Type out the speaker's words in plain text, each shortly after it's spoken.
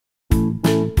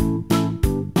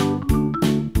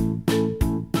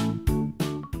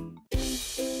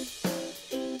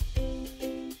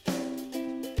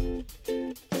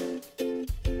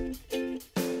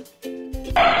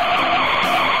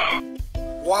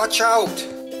Watch out!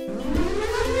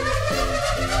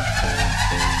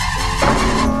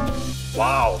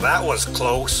 Wow, that was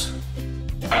close.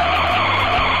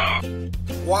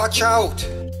 Watch out!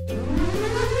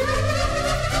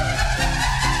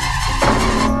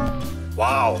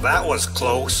 Wow, that was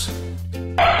close.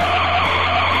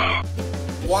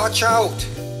 Watch out!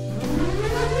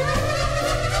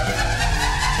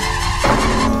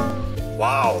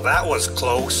 Wow, that was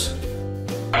close.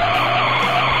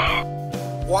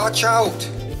 Watch out!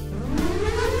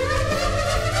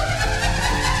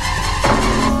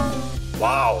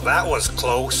 Wow, that was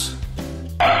close.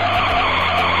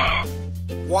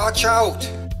 Watch out!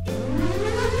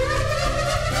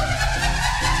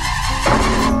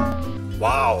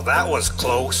 Wow, that was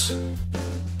close.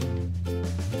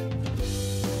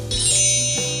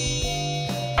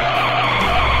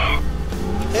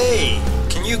 Hey,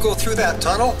 can you go through that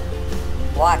tunnel?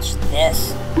 Watch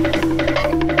this.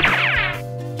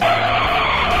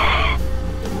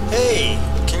 Hey,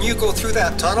 can you go through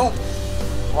that tunnel?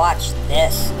 Watch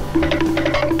this.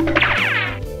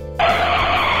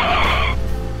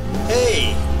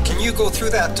 Hey, can you go through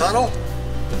that tunnel?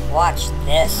 Watch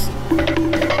this.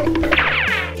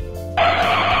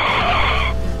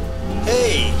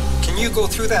 Hey, can you go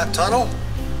through that tunnel?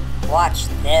 Watch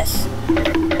this.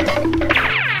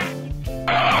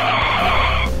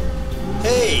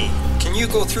 Hey, can you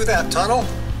go through that tunnel?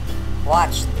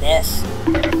 Watch this.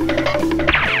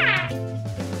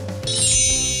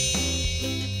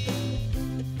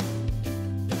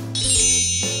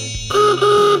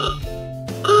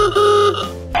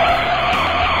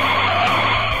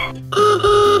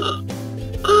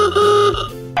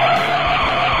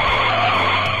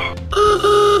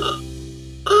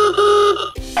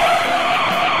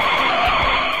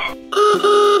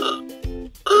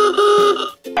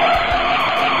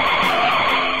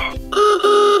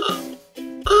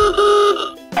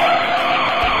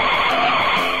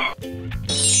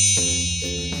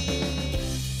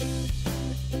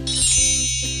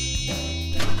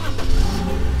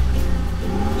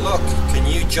 Look, can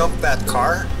you jump that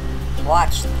car?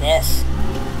 Watch this.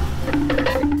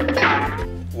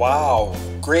 Wow,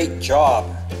 great job.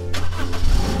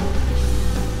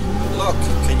 Look,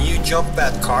 can you jump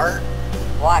that car?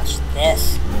 Watch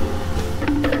this.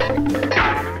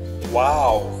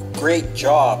 Wow, great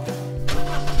job.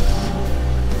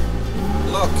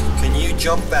 Look, can you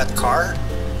jump that car?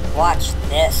 Watch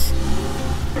this.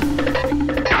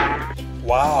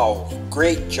 Wow,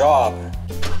 great job.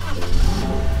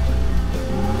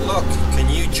 Look, can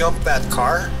you jump that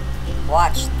car?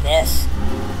 Watch this.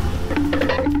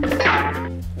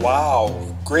 Wow,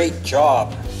 great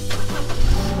job.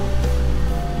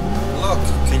 Look,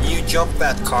 can you jump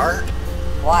that car?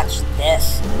 Watch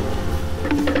this.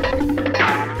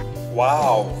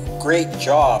 Wow, great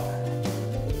job.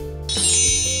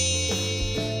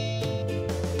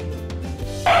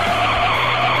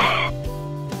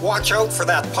 Watch out for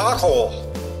that pothole.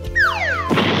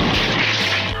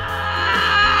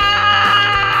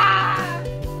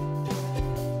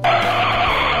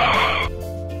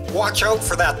 Watch out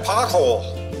for that pothole.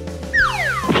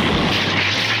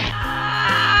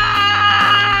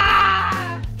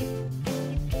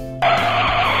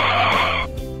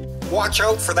 Watch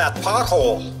out for that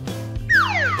pothole.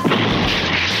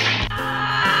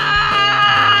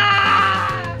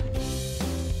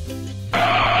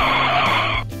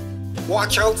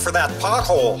 Watch out for that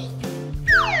pothole.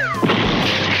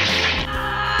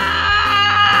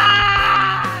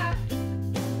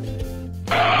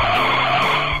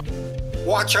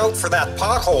 Watch out for that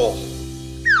pothole.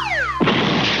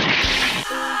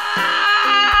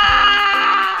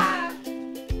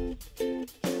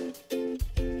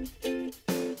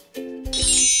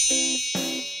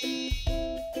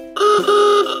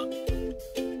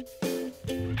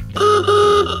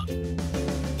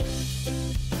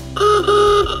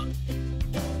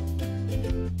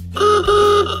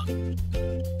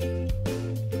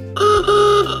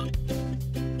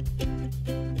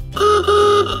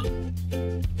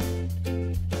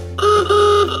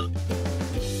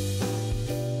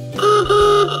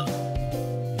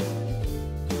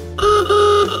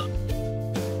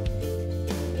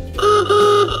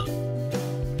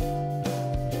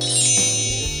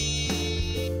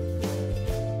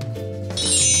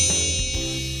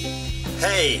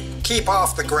 Hey, keep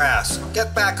off the grass.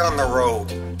 Get back on the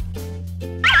road.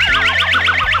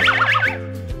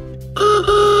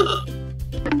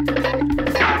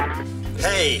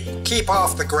 Hey, keep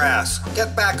off the grass.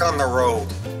 Get back on the road.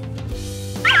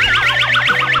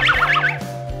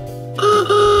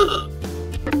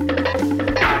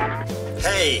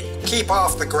 Hey, keep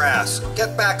off the grass.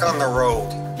 Get back on the road.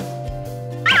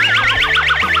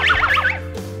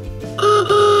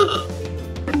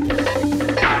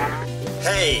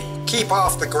 Hey, keep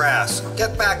off the grass.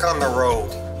 Get back on the road.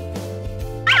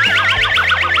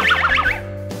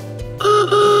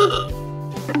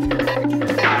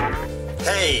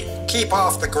 Hey, keep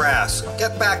off the grass.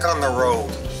 Get back on the road.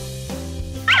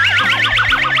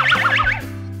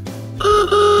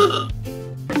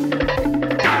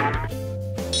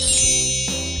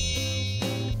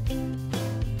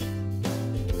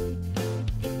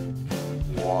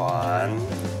 One,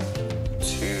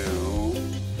 two,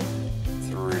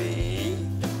 three,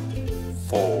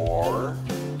 four,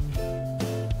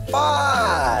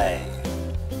 five.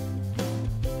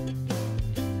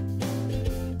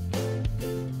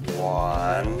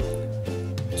 One,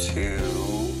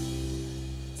 two,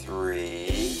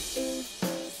 three,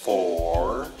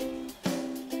 four,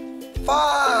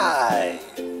 five.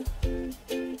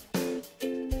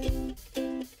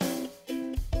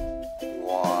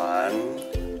 One,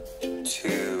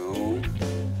 two,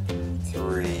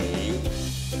 three,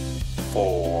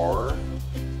 four,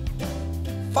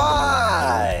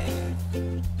 five.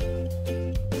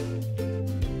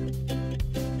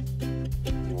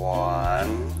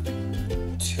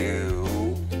 One,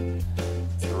 two,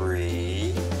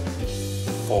 three,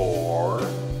 four,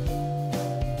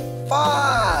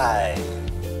 five.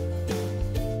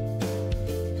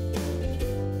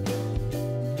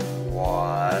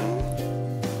 One,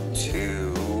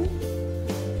 two,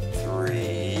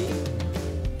 three,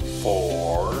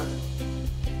 four,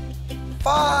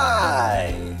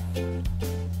 five.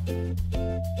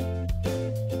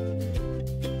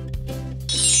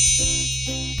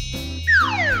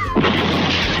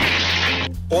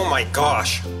 Oh my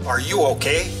gosh, are you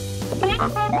okay?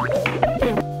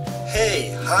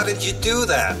 Hey, how did you do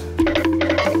that?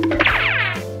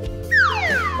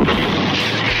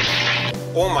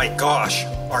 Oh my gosh,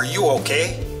 are you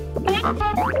okay?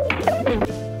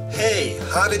 Hey,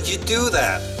 how did you do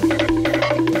that?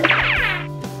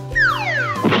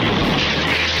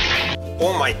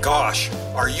 Oh my gosh,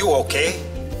 are you okay?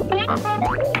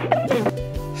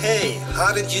 Hey,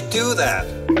 how did you do that?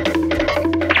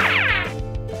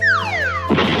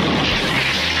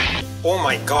 Oh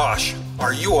my gosh,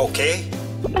 are you okay?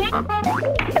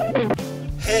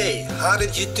 Hey, how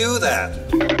did you do that?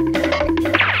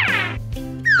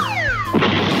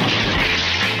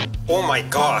 Oh my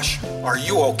gosh, are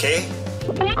you okay?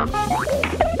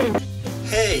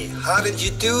 Hey, how did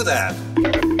you do that?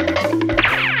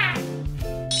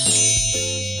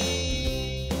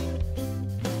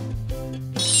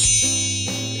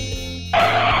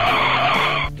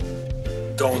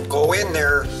 Don't go in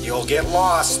there, you'll get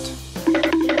lost.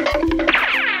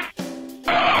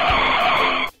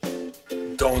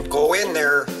 Don't go in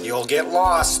there, you'll get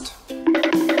lost.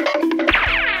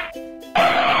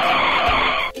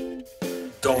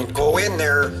 Don't go in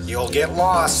there, you'll get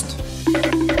lost.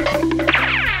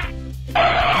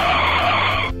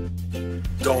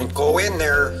 Don't go in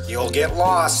there, you'll get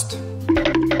lost.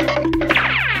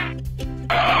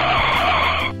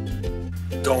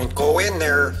 Don't go in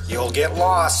there, you'll get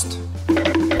lost.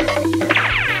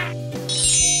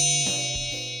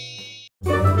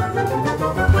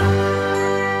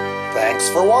 Thanks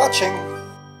for watching.